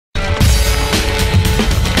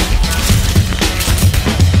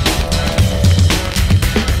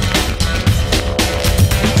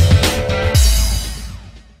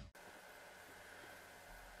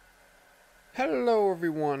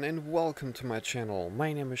welcome to my channel.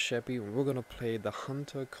 My name is Sheppy and we're gonna play the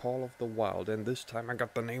Hunter Call of the Wild, and this time I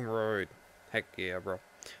got the name right. Heck yeah, bro.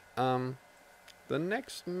 The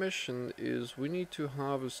next mission is we need to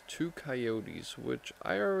harvest 2 coyotes, which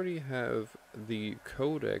I already have the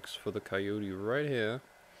codex for the coyote right here.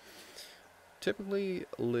 Typically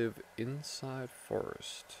live inside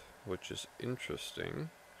forest, which is interesting,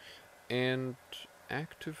 and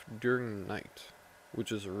active during night,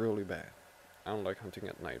 which is really bad. I don't like hunting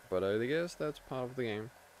at night, but I guess that's part of the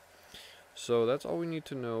game. So that's all we need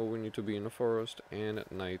to know. We need to be in the forest and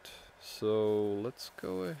at night. So let's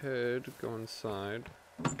go ahead, go inside,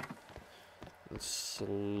 and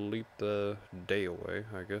sleep the day away,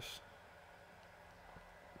 I guess.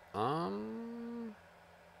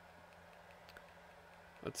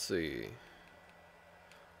 Let's see.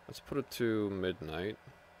 Let's put it to midnight.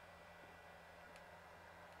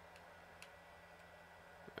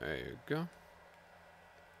 There you go.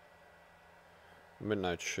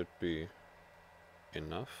 Midnight should be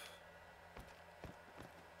enough.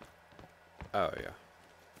 Oh yeah.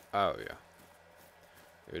 Oh yeah.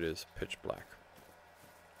 It is pitch black.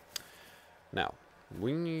 Now,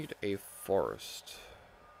 we need a forest.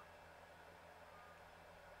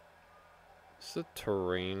 Is the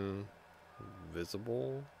terrain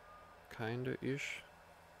visible? Kinda-ish?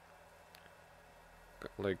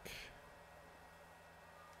 Like...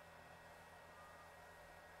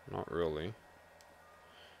 not really.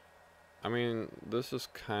 I mean, this is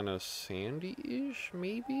kind of sandy-ish,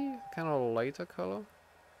 maybe? Kind of lighter color.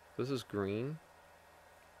 This is green.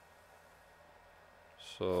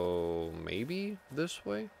 So, maybe this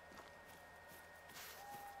way?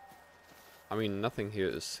 I mean, nothing here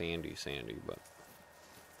is sandy, but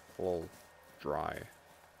a little dry.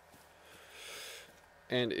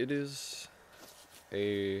 And it is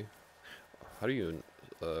a... how do you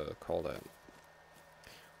call that?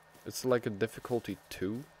 It's like a difficulty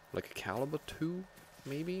 2. Like a caliber 2,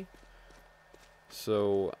 maybe?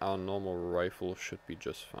 So our normal rifle should be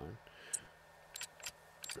just fine.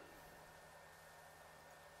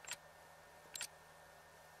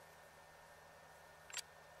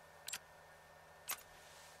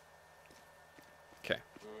 Okay.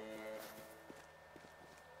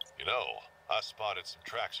 You know, I spotted some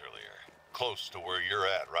tracks earlier, close to where you're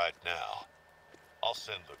at right now. I'll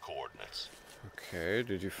send the coordinates. Okay,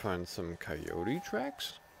 did you find some coyote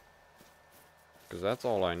tracks? Because that's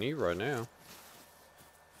all I need right now.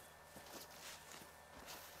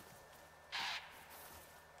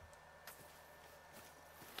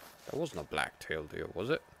 That wasn't a black-tailed deer, was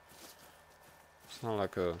it? It's not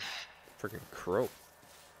like a freaking crow.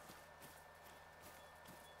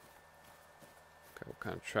 Okay, what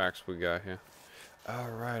kind of tracks we got here?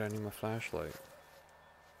 Alright, I need my flashlight.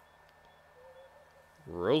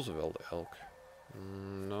 Roosevelt elk.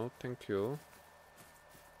 No, thank you.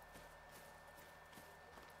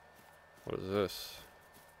 What is this?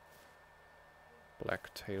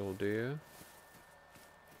 Black-tailed deer.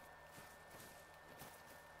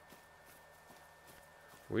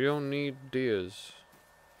 We don't need deers.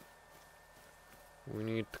 We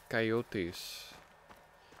need coyotes.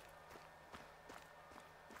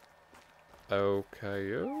 Oh,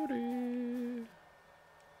 coyote.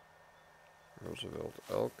 Roosevelt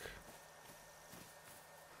elk.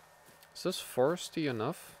 Is this foresty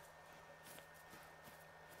enough?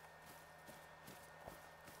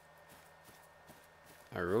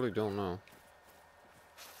 I really don't know.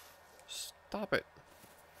 Stop it.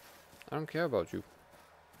 I don't care about you.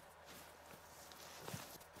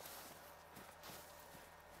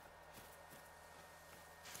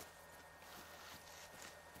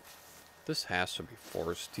 This has to be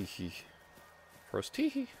foresty.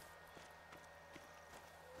 Foresty.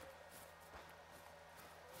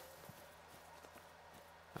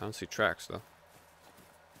 I don't see tracks though.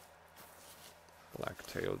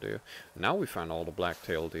 Black-tailed deer. Now we find all the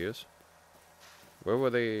black-tailed deers. Where were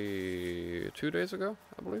they 2 days ago,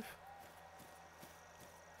 I believe?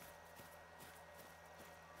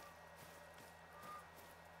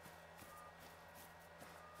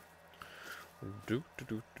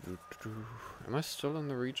 Am I still in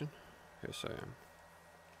the region? Yes, I am.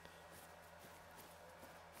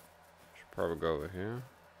 Should probably go over here.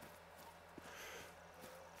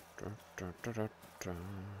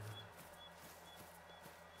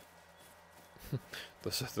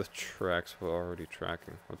 Those are the tracks we're already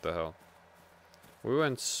tracking. What the hell? We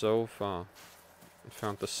went so far and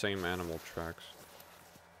found the same animal tracks.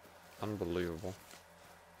 Unbelievable.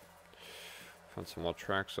 Found some more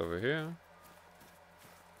tracks over here.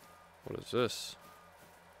 What is this?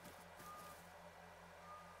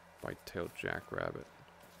 White-tailed jackrabbit.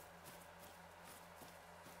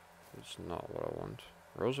 It's not what I want.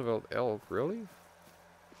 Roosevelt elk, really?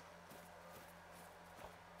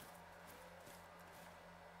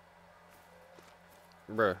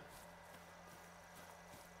 Bruh.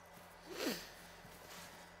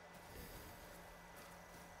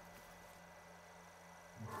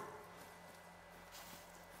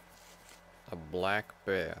 A black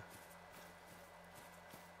bear.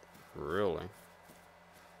 Really?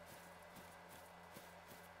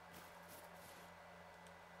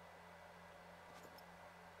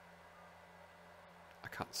 I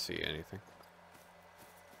can't see anything.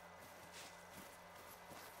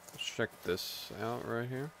 Let's check this out right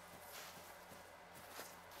here.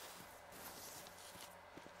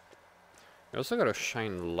 You also gotta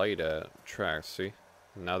shine light at tracks, see?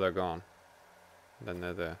 Now they're gone. Then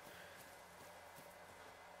they're there.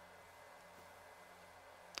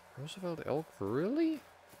 Roosevelt elk, really?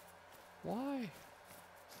 Why?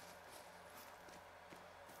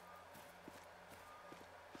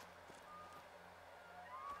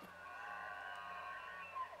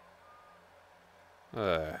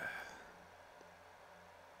 There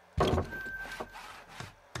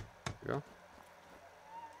we go.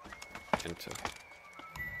 Enter.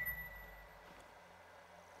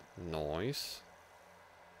 Noise.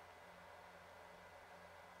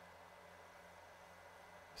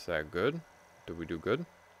 Is that good? Did we do good?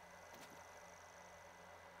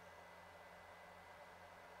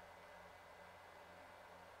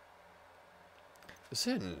 Is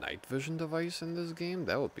there a night vision device in this game?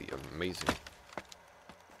 That would be amazing.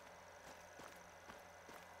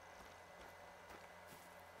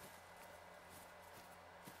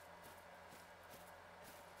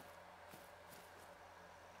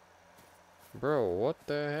 Bro, what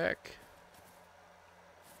the heck?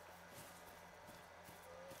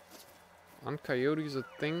 Aren't coyotes a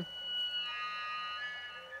thing?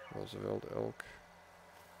 Roosevelt elk.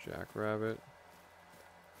 Jackrabbit.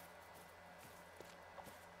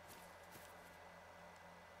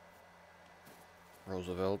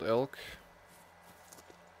 Roosevelt elk.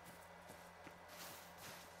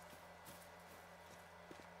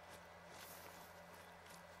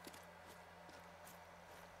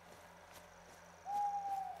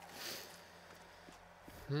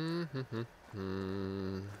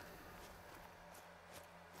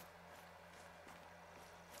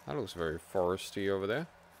 That looks very foresty over there.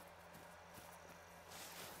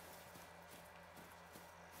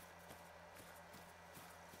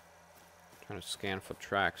 Trying to scan for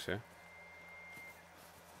tracks here.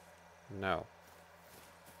 No.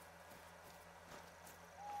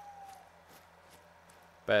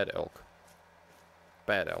 Bad elk.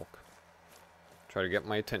 Bad elk. Try to get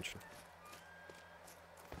my attention.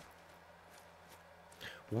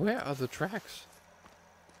 Where are the tracks?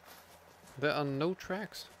 There are no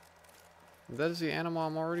tracks. That is the animal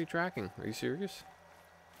I'm already tracking. Are you serious?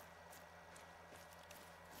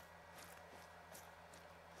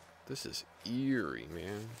 This is eerie,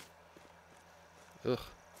 man. Ugh.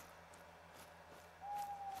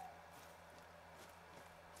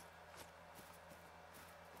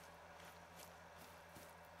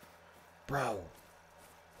 Bro.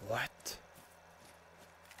 What?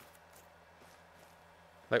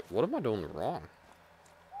 Like, what am I doing wrong?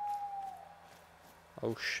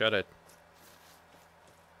 Oh, shut it.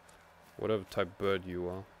 Whatever type bird you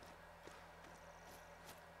are.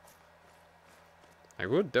 Like,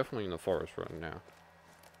 we're definitely in the forest right now.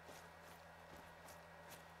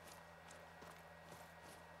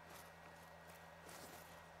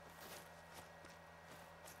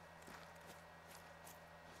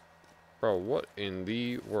 Bro, what in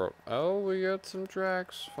the world? Oh, we got some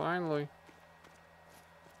tracks, finally.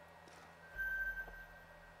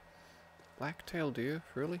 Black-tailed deer,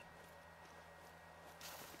 really?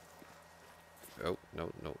 Oh,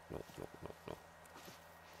 no, no, no, no, no, no.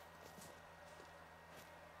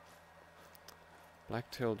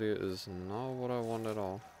 Black-tailed deer is not what I want at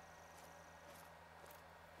all.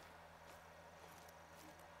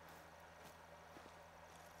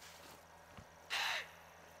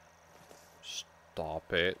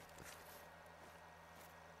 Stop it.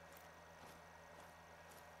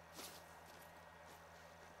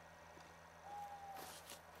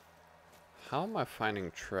 How am I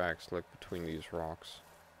finding tracks like between these rocks,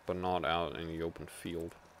 but not out in the open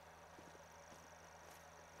field?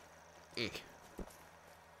 Eek.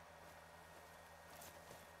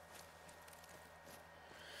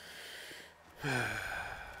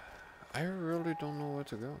 I really don't know where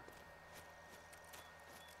to go.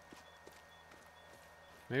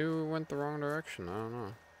 Maybe we went the wrong direction, I don't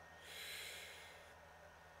know.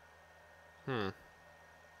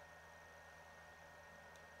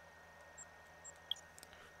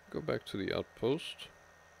 Go back to the outpost.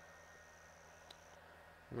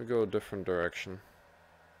 Let me go a different direction.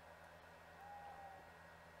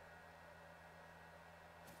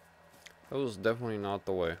 That was definitely not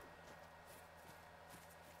the way.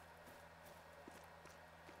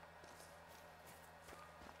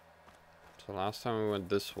 So last time we went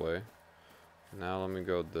this way. Now let me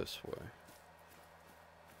go this way.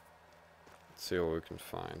 Let's see what we can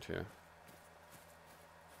find here.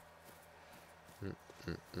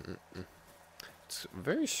 It's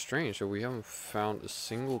very strange that we haven't found a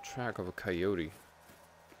single track of a coyote.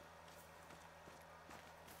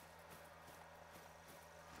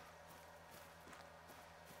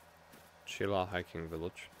 Chila hiking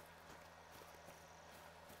village.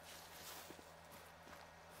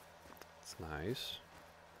 It's nice.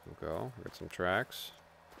 We'll go. Get some tracks.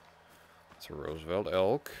 It's a Roosevelt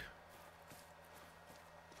elk.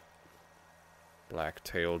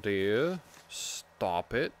 Black-tailed deer.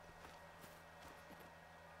 Stop it.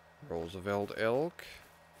 Roosevelt elk.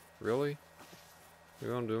 Really? You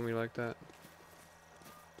gonna do me like that?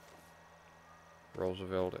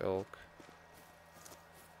 Roosevelt elk.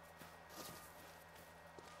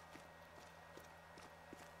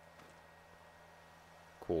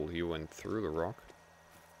 Cool, he went through the rock.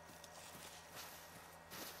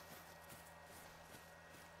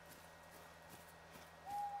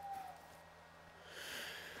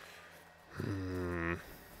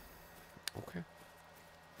 Okay.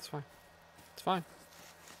 It's fine. It's fine.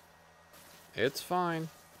 It's fine.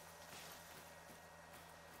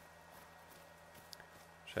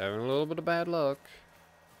 Just having a little bit of bad luck.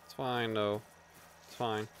 It's fine, though. It's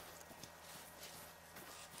fine.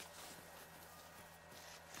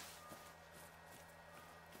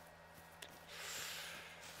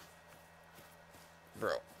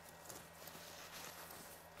 Bro.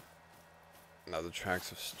 Now the tracks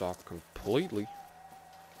have stopped completely.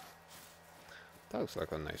 That looks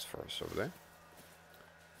like a nice forest over there.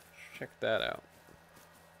 Check that out.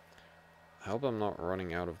 I hope I'm not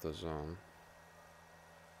running out of the zone.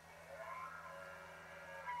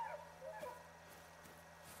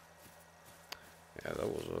 Yeah, that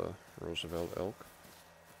was a Roosevelt elk.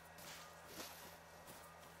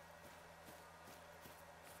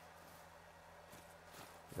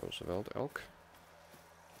 Roosevelt elk.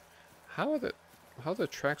 How are the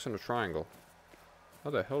tracks in a triangle? How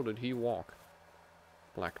the hell did he walk?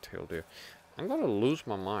 Black-tailed deer. I'm gonna lose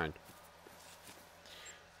my mind.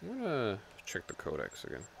 I'm gonna check the codex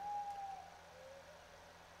again.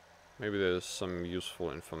 Maybe there's some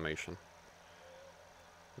useful information.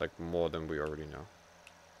 Like more than we already know.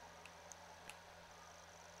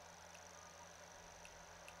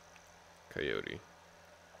 Coyote.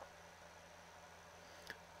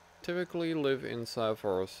 Typically live inside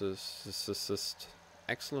forests.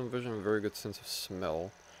 Excellent vision, very good sense of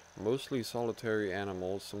smell. Mostly solitary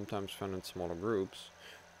animals, sometimes found in smaller groups.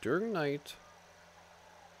 During night,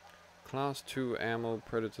 Class 2 ammo,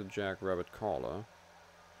 predator, jackrabbit, caller.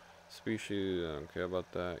 Species, I don't care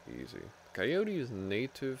about that, easy. Coyote is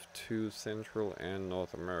native to Central and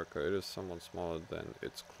North America. It is somewhat smaller than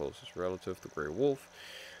its closest relative, the gray wolf,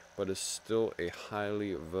 but is still a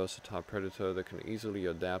highly versatile predator that can easily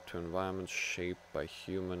adapt to environments shaped by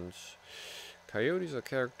humans. Coyotes are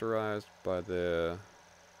characterized by their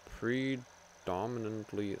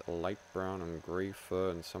predominantly light brown and gray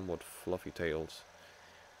fur and somewhat fluffy tails.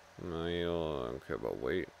 Male, I don't care about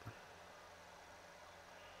weight.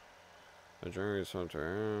 The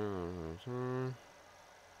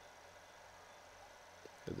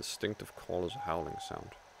distinctive call is a howling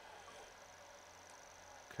sound.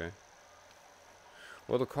 Okay.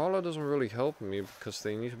 Well, the caller doesn't really help me because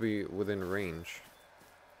they need to be within range.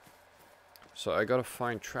 So I gotta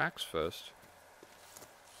find tracks first.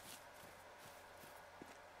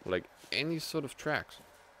 Like any sort of tracks.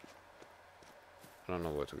 I don't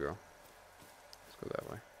know where to go. Let's go that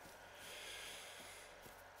way.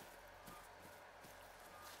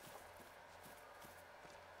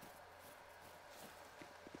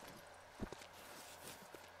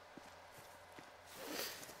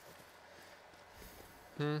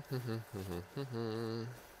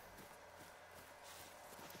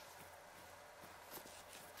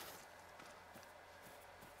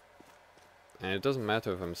 And it doesn't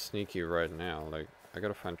matter if I'm sneaky right now, like, I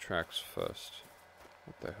gotta find tracks first.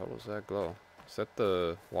 What the hell is that glow? Is that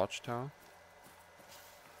the watchtower?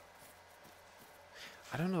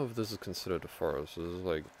 I don't know if this is considered a forest. This is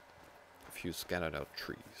like a few scattered out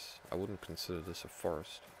trees. I wouldn't consider this a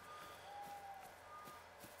forest.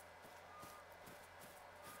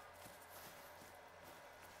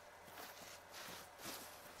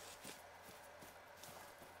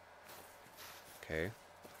 Okay.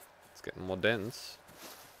 It's getting more dense,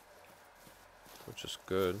 which is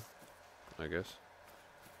good, I guess.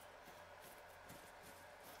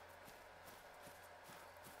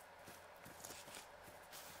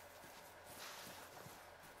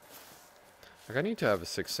 Like, I need to have a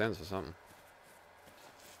sixth sense or something.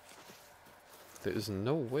 There is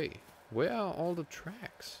no way. Where are all the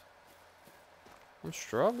tracks? I'm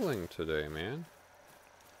struggling today, man.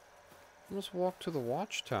 I must walk to the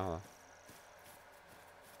watchtower.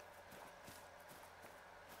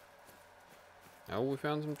 Oh, we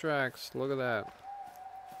found some tracks. Look at that.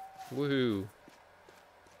 Woohoo.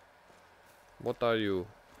 What are you?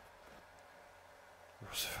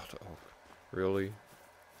 Roosevelt Oak. Really?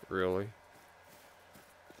 Really?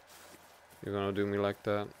 You're gonna do me like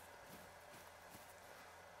that?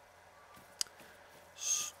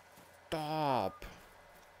 Stop!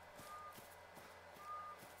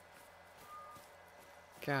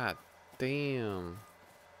 God damn.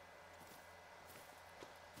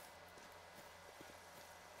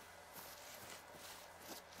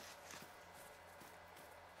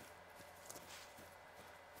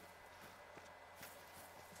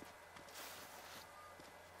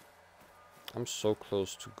 I'm so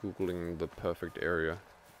close to googling the perfect area.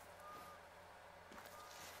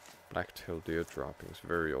 Black-tailed deer droppings,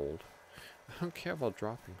 very old. I don't care about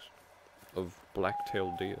droppings of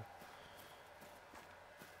black-tailed deer.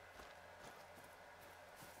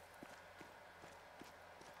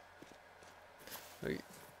 Hey.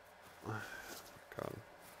 God.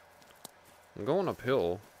 I'm going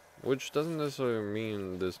uphill, which doesn't necessarily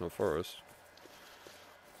mean there's no forest.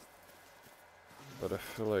 But I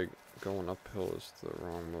feel like going uphill is the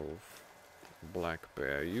wrong move. Black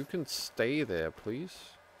bear, you can stay there, please.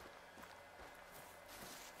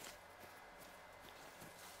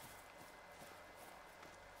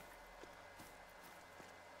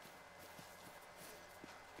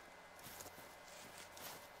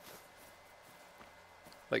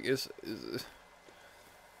 Like, is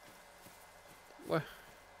what?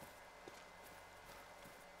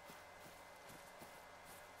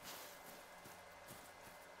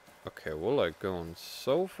 Okay, we're like going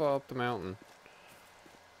so far up the mountain.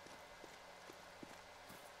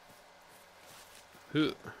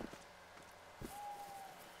 Huh.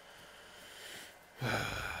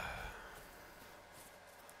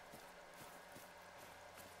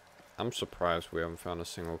 I'm surprised we haven't found a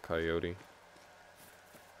single coyote.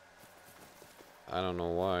 I don't know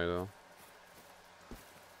why though.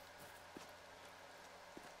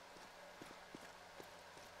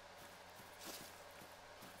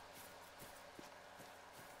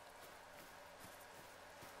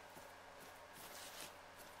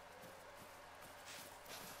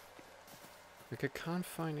 Like, I can't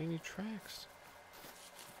find any tracks.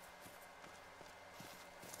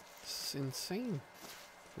 It's insane.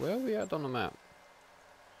 Where are we at on the map?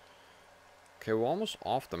 Okay, we're almost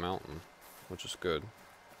off the mountain, which is good.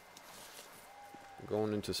 We're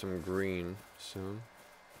going into some green soon.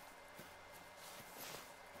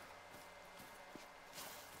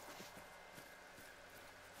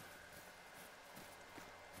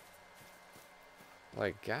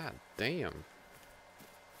 Like, god damn.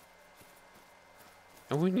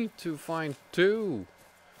 And we need to find 2.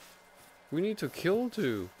 We need to kill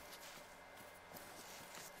 2.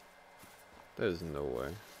 There's no way.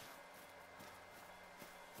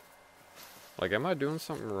 Like, am I doing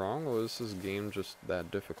something wrong, or is this game just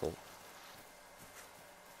that difficult?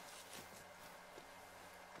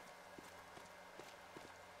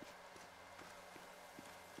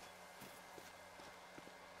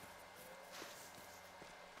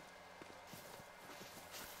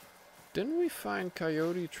 Didn't we find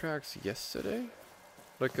coyote tracks yesterday?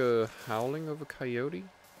 Like a howling of a coyote?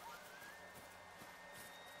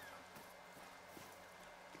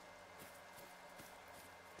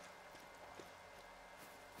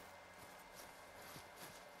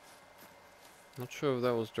 Not sure if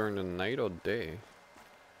that was during the night or day.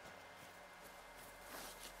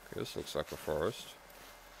 Okay, this looks like a forest.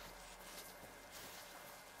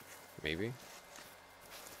 Maybe.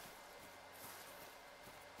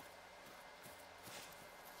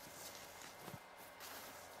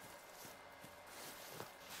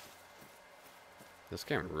 This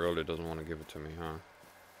game really doesn't want to give it to me, huh?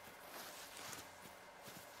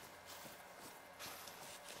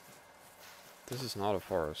 This is not a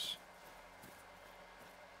forest.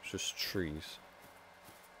 It's just trees.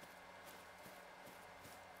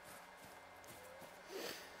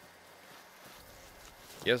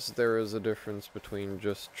 Yes, there is a difference between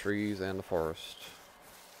just trees and a forest.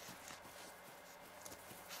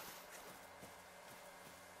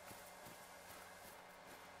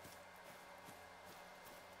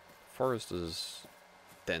 forest is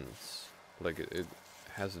dense. Like it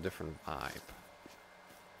has a different vibe.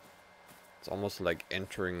 It's almost like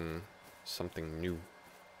entering something new.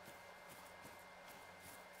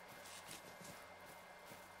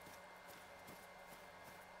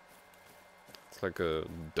 It's like a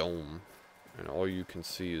dome, and all you can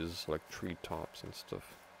see is like treetops and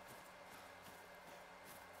stuff.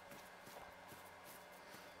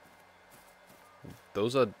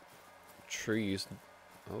 Those are trees.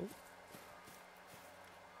 Oh.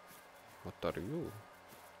 What are you?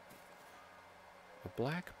 A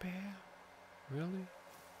black bear? Really?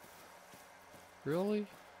 Really?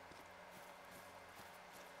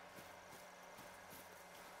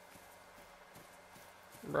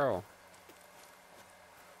 Bro.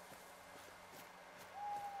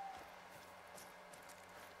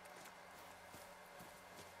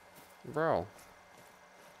 Bro.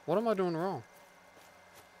 What am I doing wrong?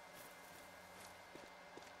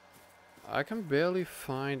 I can barely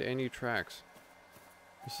find any tracks.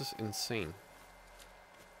 This is insane.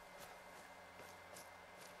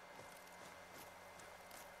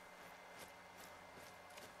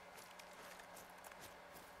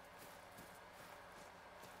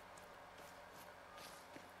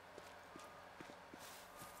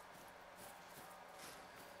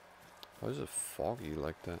 Why is it foggy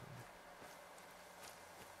like that?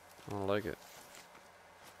 I don't like it.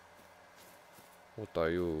 What are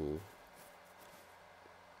you?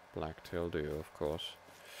 Black-tailed deer, of course.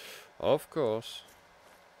 Of course.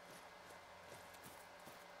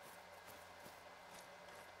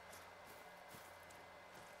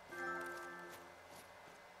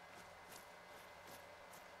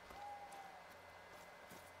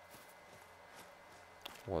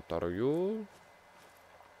 What are you?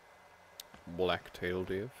 Black-tailed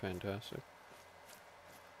deer, fantastic.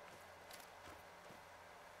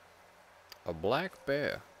 A black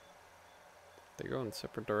bear. They go in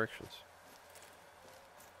separate directions.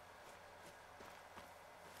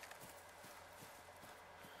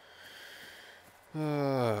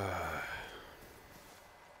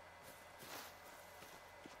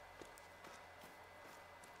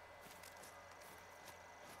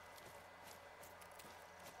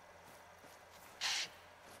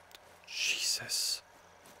 Jesus.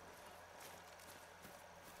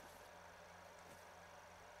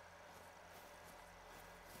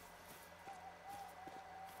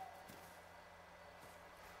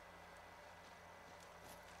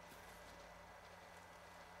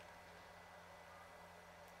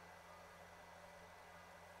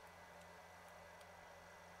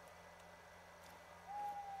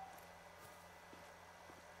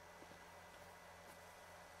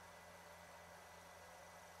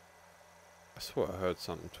 I swear I heard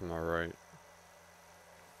something to my right.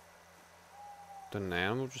 Did an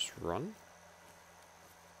animal just run?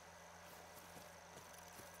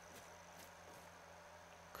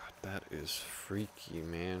 God, that is freaky,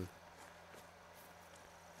 man.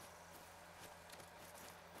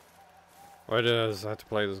 Why did I decide to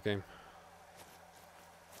play this game?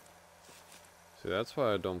 See, that's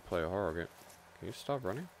why I don't play a horror game. Can you stop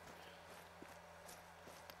running?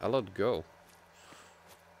 I let go.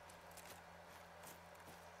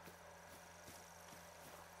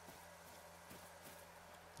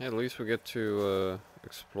 Yeah, at least we get to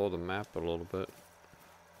explore the map a little bit.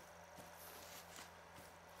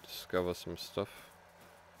 Discover some stuff.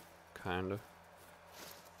 Kinda.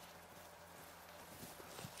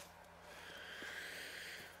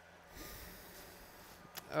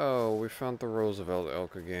 Oh, we found the Roosevelt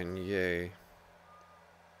elk again. Yay.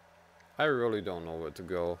 I really don't know where to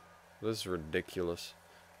go. This is ridiculous.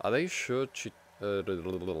 Are they sure the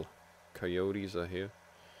little coyotes are here?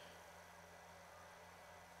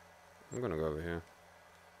 I'm gonna go over here.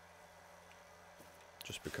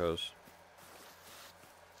 Just because.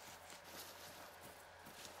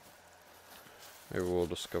 Maybe we'll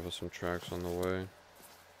discover some tracks on the way.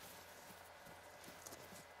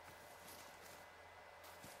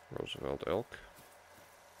 Roosevelt elk.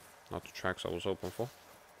 Not the tracks I was hoping for.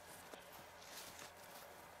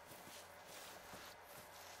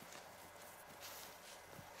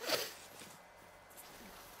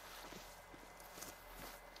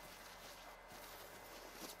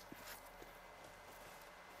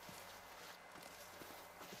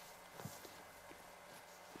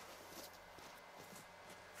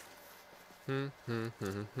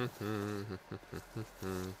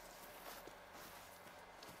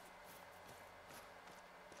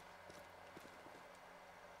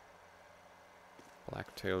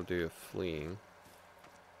 Black-tailed deer fleeing.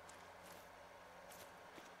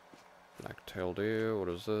 Black-tailed deer, what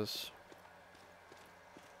is this?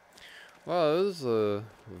 Well, this is a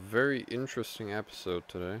very interesting episode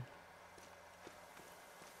today.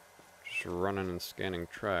 Just running and scanning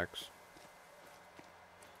tracks.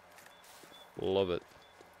 Love it.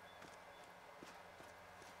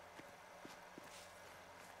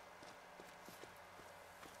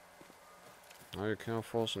 Oh, you can't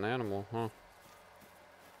force an animal, huh?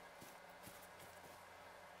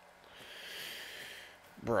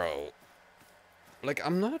 Bro. Like,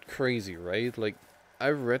 I'm not crazy, right? Like, I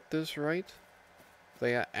read this right.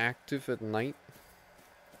 They are active at night.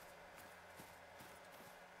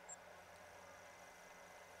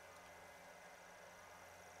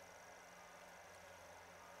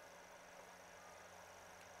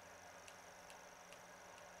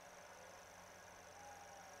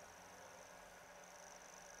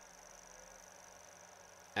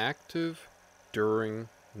 Active during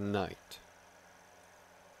night.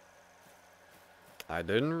 I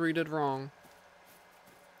didn't read it wrong.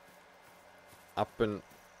 I've been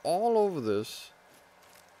all over this.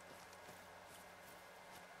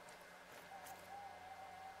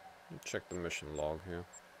 Check the mission log here.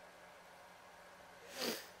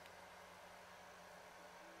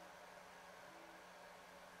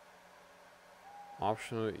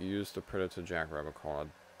 Optional, use the predator jackrabbit collar.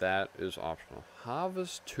 That is optional.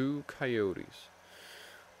 Harvest 2 coyotes.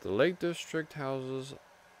 The Lake District houses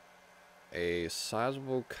a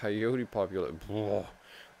sizable coyote population.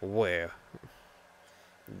 Where?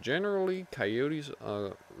 Generally, coyotes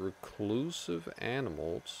are reclusive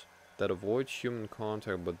animals that avoid human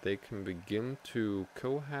contact, but they can begin to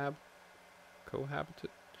cohabit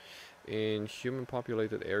in human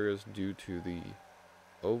populated areas due to the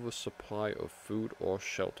oversupply of food or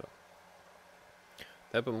shelter.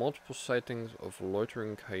 There have been multiple sightings of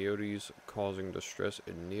loitering coyotes causing distress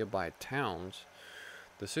in nearby towns.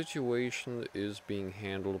 The situation is being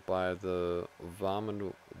handled by the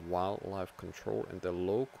Vermont Wildlife Control and the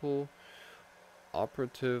local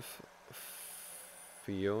operative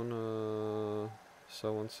Fiona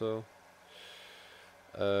so-and-so.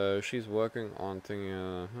 She's working on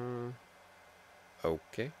thing,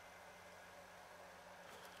 okay.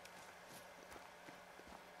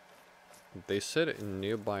 They said it in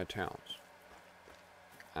nearby towns.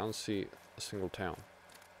 I don't see a single town.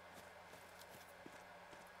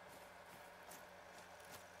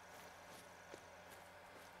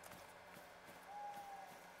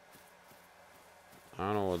 I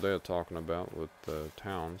don't know what they're talking about with the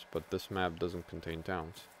towns, but this map doesn't contain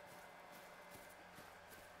towns.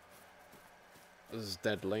 This is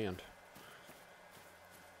dead land.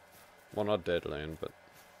 Well, not dead land, but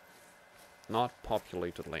not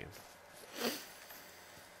populated land.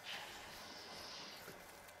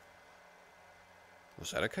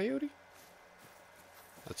 Was that a coyote?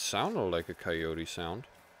 That sounded like a coyote sound.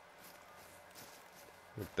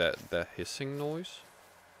 With that hissing noise.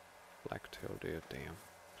 Black-tailed deer, damn.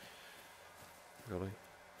 Really?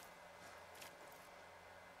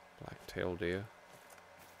 Black-tailed deer.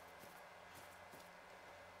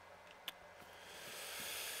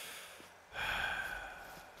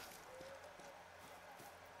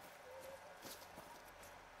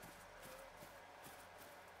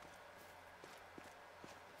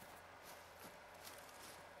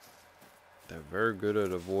 They're very good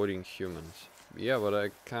at avoiding humans. Yeah, but I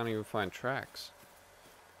can't even find tracks.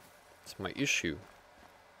 It's my issue.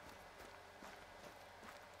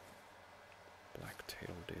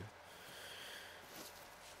 Black-tailed deer.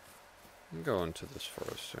 I'm going to this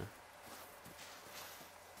forest here.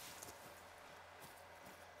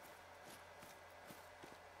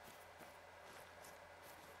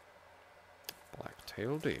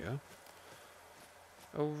 Black-tailed deer?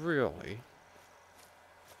 Oh, really?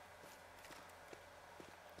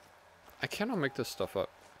 I cannot make this stuff up.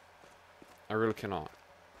 I really cannot.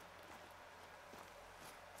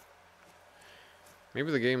 Maybe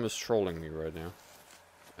the game is trolling me right now.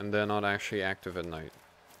 And they're not actually active at night.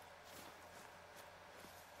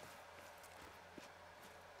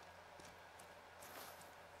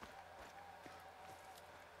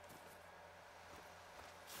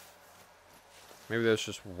 Maybe there's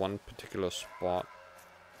just one particular spot.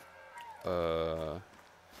 The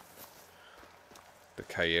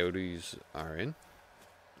coyotes are in.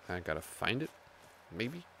 I gotta find it.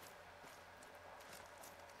 Maybe.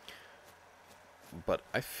 But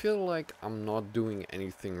I feel like I'm not doing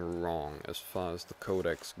anything wrong as far as the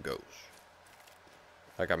codex goes.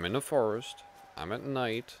 Like, I'm in the forest. I'm at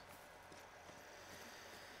night.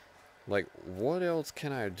 Like, what else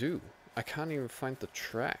can I do? I can't even find the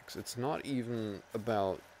tracks. It's not even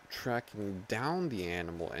about tracking down the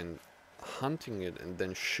animal and hunting it and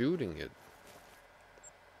then shooting it.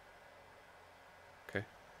 Okay.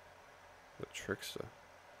 The trickster.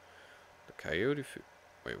 The coyote.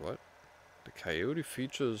 Wait, what? The coyote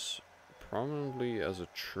features prominently as a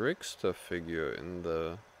trickster figure in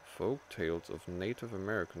the folk tales of Native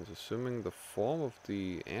Americans, assuming the form of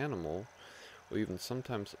the animal or even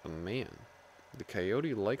sometimes a man. The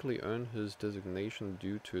coyote likely earned his designation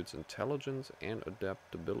due to its intelligence and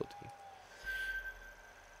adaptability.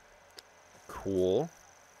 Cool.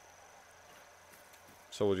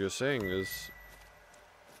 So what you're saying is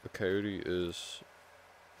the coyote is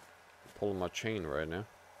pulling my chain right now.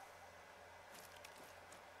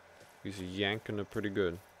 He's yanking it pretty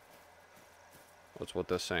good. That's what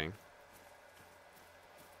they're saying.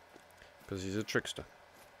 Because he's a trickster.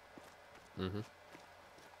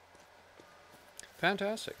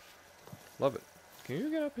 Fantastic. Love it. Can you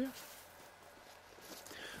get up here?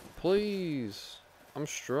 Please. I'm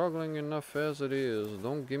struggling enough as it is.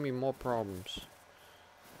 Don't give me more problems.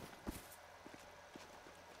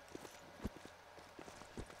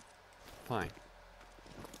 Fine.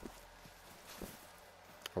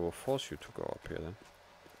 I will force you to go up here then.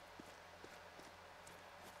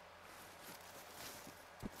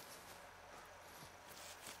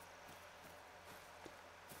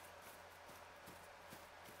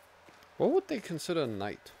 What would they consider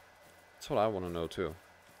night? That's what I want to know too.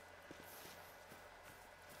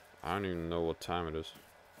 I don't even know what time it is.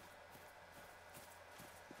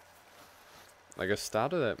 Like, I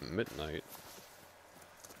started at midnight.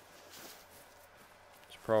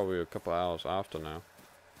 It's probably a couple hours after now.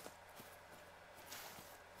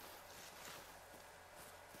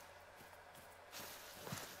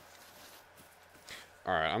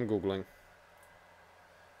 Alright, I'm Googling.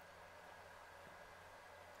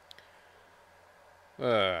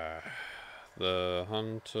 The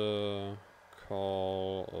hunter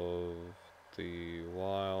call of the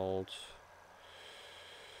wild.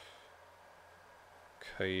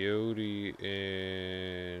 Coyote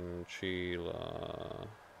in Chile.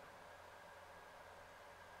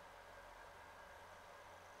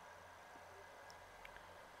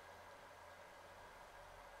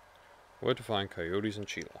 Where to find coyotes in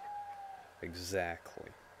Chile.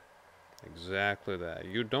 Exactly. Exactly that.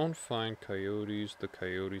 You don't find coyotes, the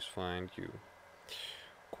coyotes find you.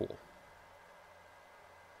 Cool.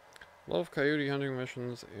 A lot of coyote hunting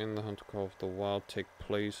missions in the Hunter Call of the Wild take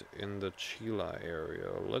place in the Chila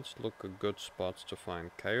area. Let's look at good spots to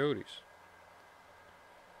find coyotes.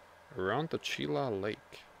 Around the Chila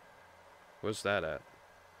Lake. Where's that at?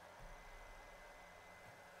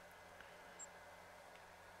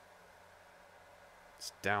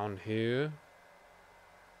 It's down here.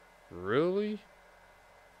 Really?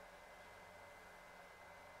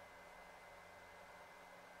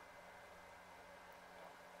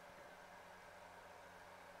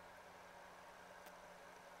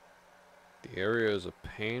 The area is a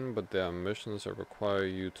pain, but there are missions that require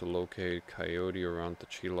you to locate coyote around the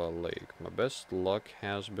Chila Lake. My best luck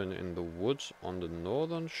has been in the woods on the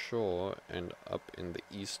northern shore and up in the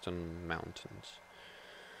eastern mountains.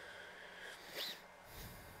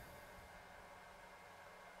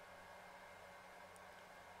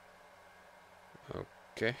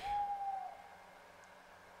 Okay.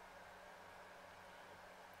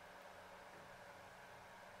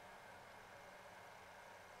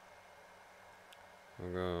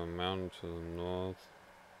 I'll go a mountain to the north.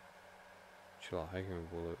 Chila hiking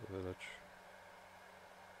village.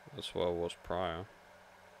 That's where I was prior.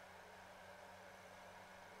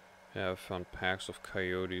 Yeah, I've found packs of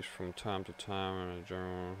coyotes from time to time in a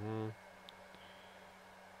general.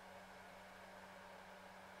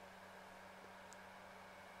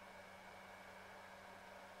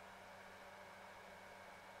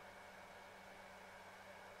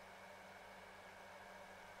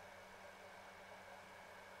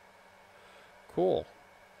 Cool.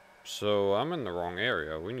 So I'm in the wrong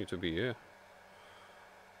area. We need to be here.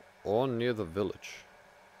 Or near the village.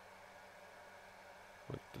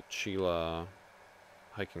 With the Chila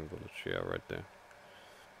hiking village. Yeah, right there.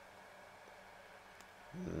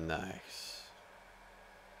 Nice.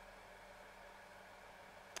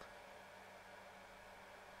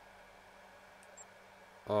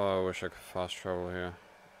 Oh, I wish I could fast travel here.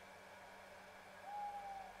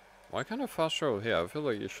 Why can't I fast travel here? I feel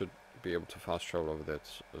like you should be able to fast travel over there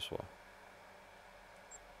as well.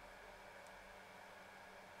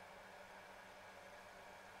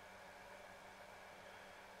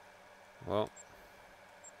 Well,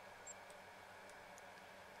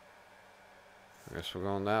 I guess we're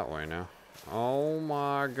going that way now. Oh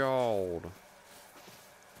my god.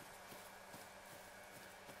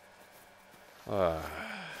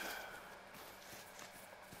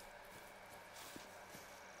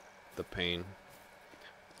 The pain.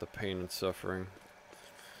 the pain and suffering.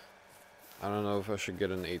 I don't know if I should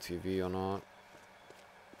get an ATV or not.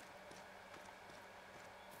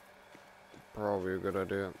 Probably a good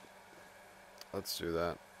idea. Let's do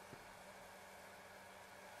that.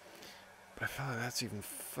 But I feel like that's even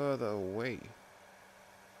further away.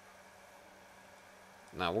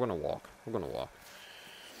 Nah, we're gonna walk. We're gonna walk.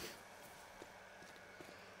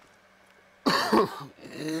 I'm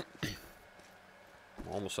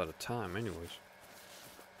almost out of time anyways.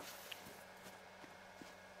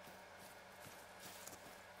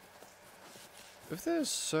 If there's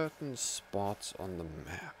certain spots on the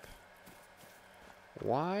map,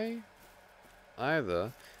 why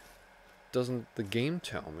either doesn't the game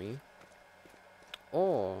tell me,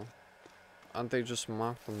 or aren't they just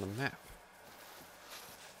marked on the map?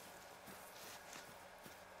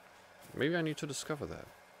 Maybe I need to discover that.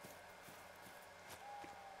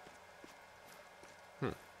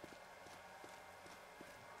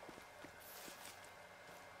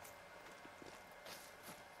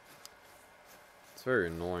 It's very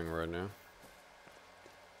annoying right now.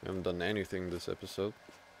 We haven't done anything this episode.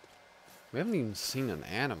 We haven't even seen an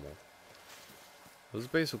animal. This is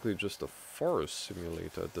basically just a forest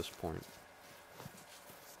simulator at this point.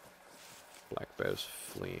 Black bear's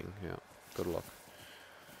fleeing, yeah. Good luck.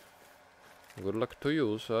 Good luck to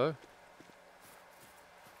you, sir.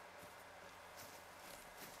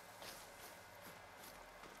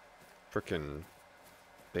 Frickin'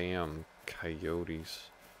 damn coyotes.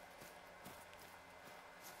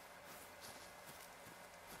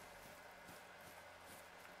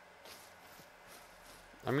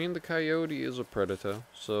 I mean, the coyote is a predator,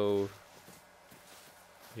 so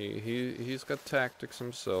he's got tactics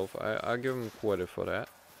himself. I give him credit for that.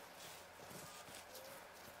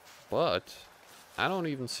 But I don't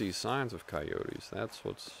even see signs of coyotes. That's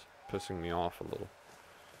what's pissing me off a little.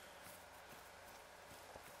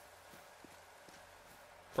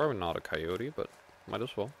 Probably not a coyote, but might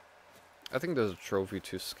as well. I think there's a trophy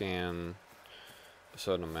to scan a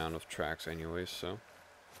certain amount of tracks anyways, so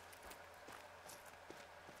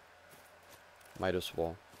might as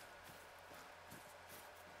well.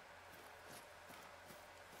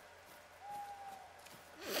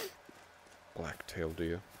 Black-tailed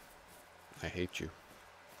deer. I hate you.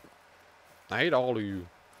 I hate all of you.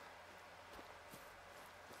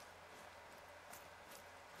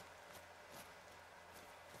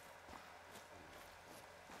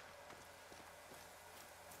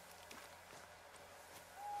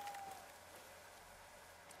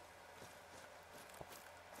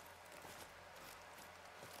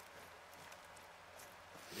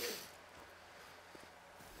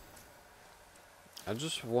 I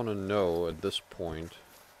just want to know at this point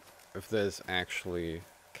if there's actually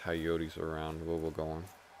coyotes around where we're going.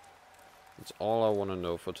 That's all I want to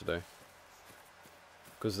know for today.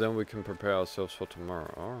 Because then we can prepare ourselves for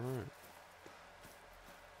tomorrow. Alright.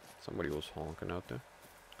 Somebody was honking out there.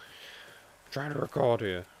 I'm trying to record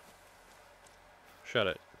here. Shut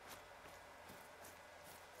it.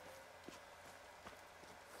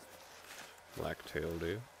 Black-tailed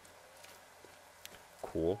deer.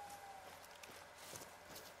 Cool.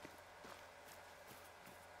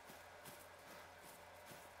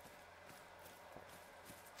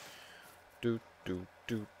 Do.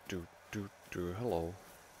 Hello.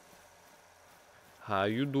 How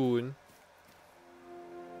you doing?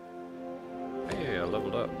 Hey, I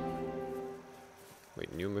leveled up.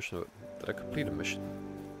 Wait, new mission. Did I complete a mission?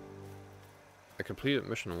 I completed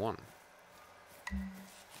mission 1.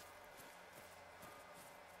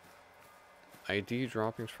 ID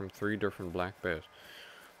droppings from 3 different black bears.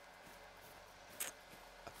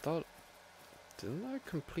 I thought... Didn't I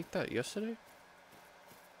complete that yesterday?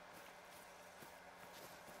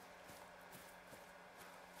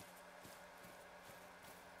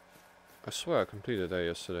 I swear I completed that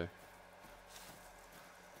yesterday.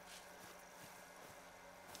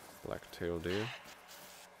 Black-tailed deer.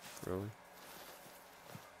 Really?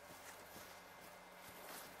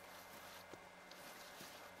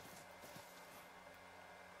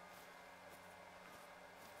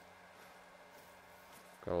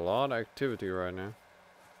 Got a lot of activity right now.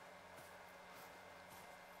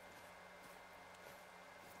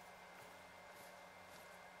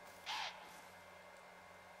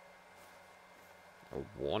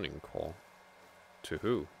 A warning call? To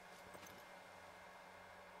who?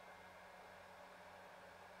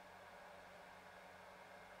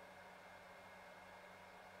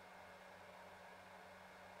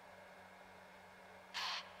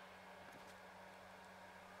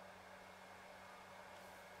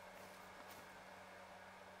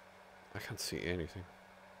 I can't see anything.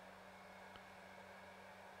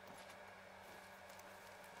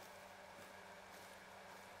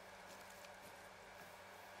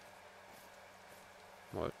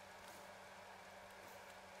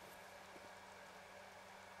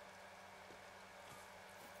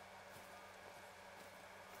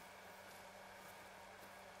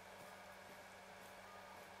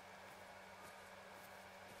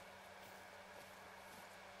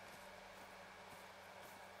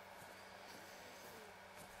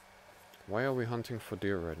 Why are we hunting for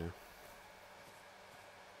deer right now?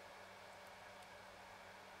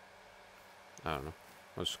 I don't know.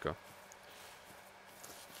 Let's go.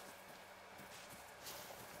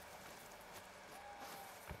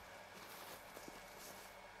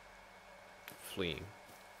 Fleeing.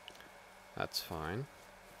 That's fine.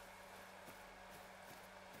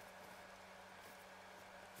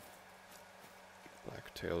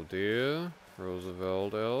 Black-tailed deer.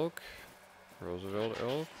 Roosevelt elk. Roosevelt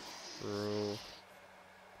elk.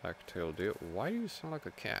 Black-tailed deer. Why do you sound like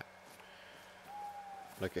a cat?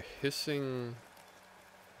 Like a hissing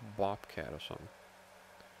bobcat or something.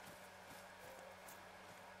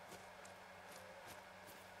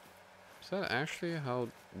 Is that actually how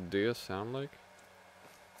deer sound like?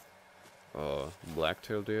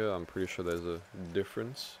 Black-tailed deer, I'm pretty sure there's a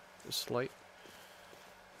difference. A slight.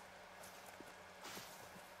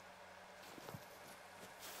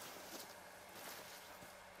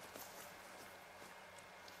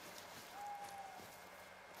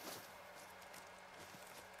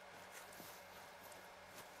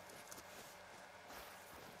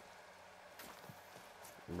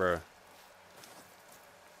 Bruh.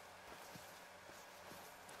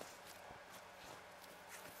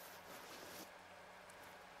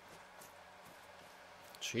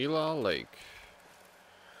 Chila Lake.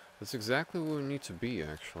 That's exactly where we need to be,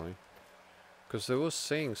 actually. Because they was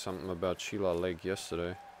saying something about Chila Lake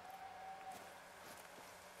yesterday.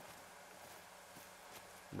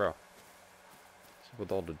 Bro. What's up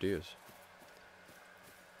with all the deers?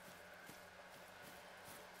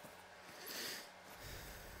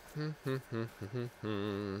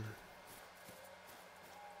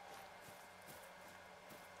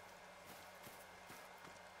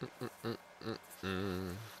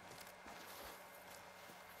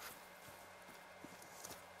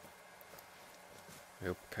 I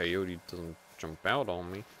hope Coyote doesn't jump out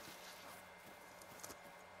on me.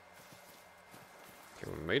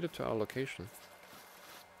 Okay, we made it to our location.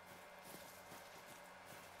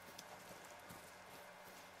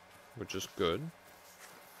 Which is good.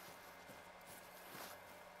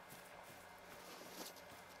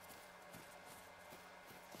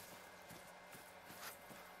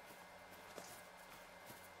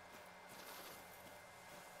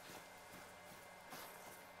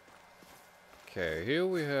 Okay, here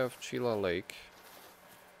we have Chila Lake.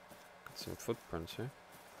 Got some footprints here.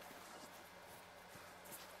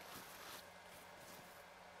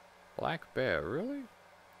 Black bear, really?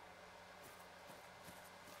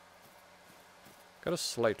 Got a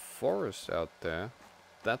slight forest out there.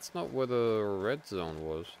 That's not where the red zone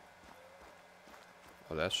was.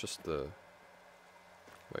 Oh, that's just the...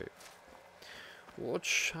 Wait. What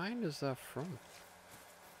shine is that from?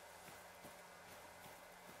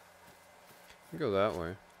 You can go that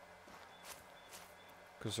way.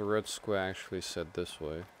 Because the red square actually said this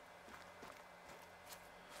way.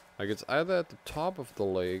 Like, it's either at the top of the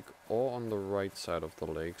lake or on the right side of the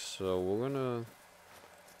lake. So we're gonna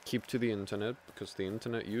keep to the internet, because the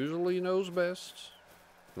internet usually knows best.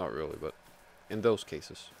 Not really, but in those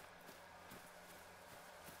cases.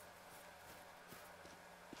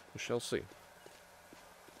 We shall see.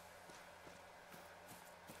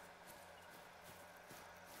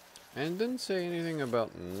 And it didn't say anything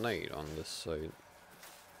about night on this site.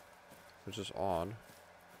 Which is odd.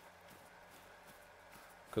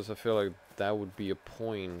 Because I feel like that would be a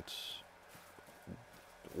point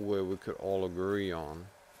where we could all agree on.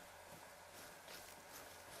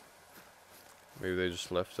 Maybe they just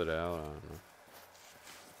left it out, I don't know.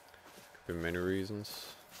 Could be many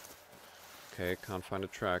reasons. Okay, can't find a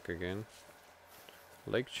track again.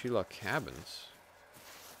 Lake Chila cabins.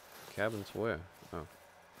 Cabins where? Oh.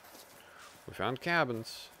 We found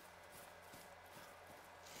cabins.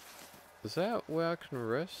 Is that where I can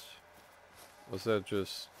rest? Or is that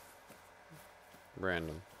just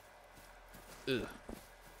random? Ugh.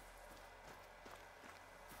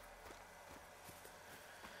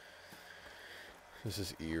 This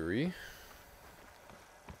is eerie.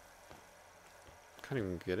 Can't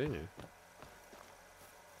even get in here.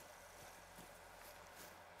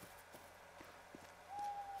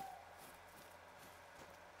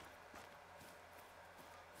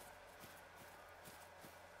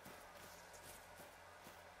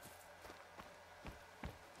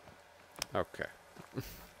 Okay.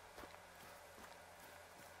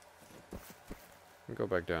 Go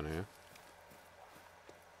back down here.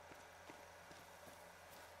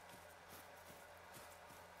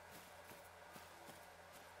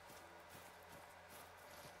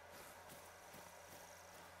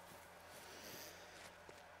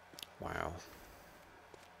 Wow.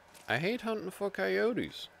 I hate hunting for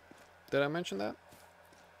coyotes. Did I mention that?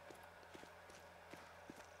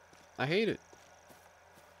 I hate it.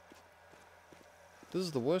 This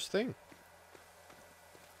is the worst thing.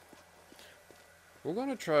 We're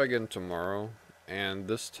gonna try again tomorrow, and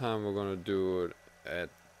this time we're gonna do it at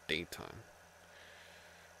daytime.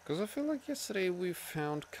 Because I feel like yesterday we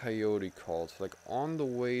found coyote calls, like on the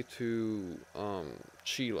way to,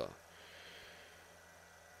 Chila.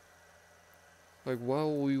 Like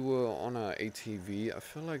while we were on our ATV, I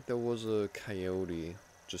feel like there was a coyote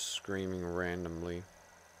just screaming randomly.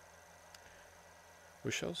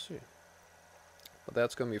 We shall see. But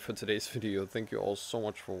that's gonna be for today's video. Thank you all so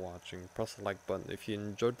much for watching. Press the like button if you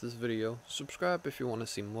enjoyed this video. Subscribe if you want to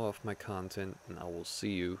see more of my content, and I will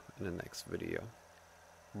see you in the next video.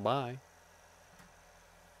 Bye.